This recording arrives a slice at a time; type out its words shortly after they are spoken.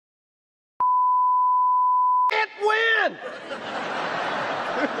win.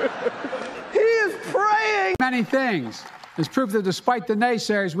 He is praying. Many things is proof that despite the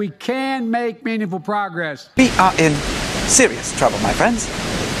naysayers, we can make meaningful progress. We are in serious trouble, my friends.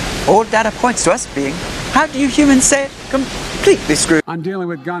 All data points to us being, how do you humans say it, completely screwed. On dealing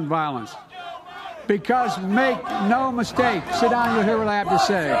with gun violence. Because make no mistake, sit down, you'll hear what I have to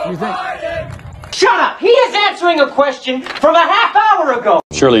say. You think... Shut up! He is answering a question from a half hour ago!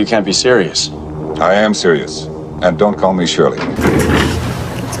 Surely you can't be serious. I am serious. And don't call me Shirley.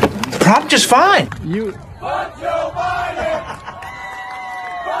 The prompt is fine. You... Fuck Joebiden!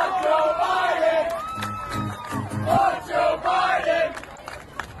 Fuck Joebiden! Fuck Joebiden!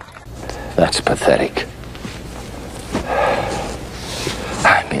 That's pathetic.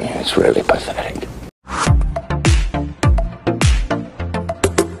 I mean, it's really pathetic.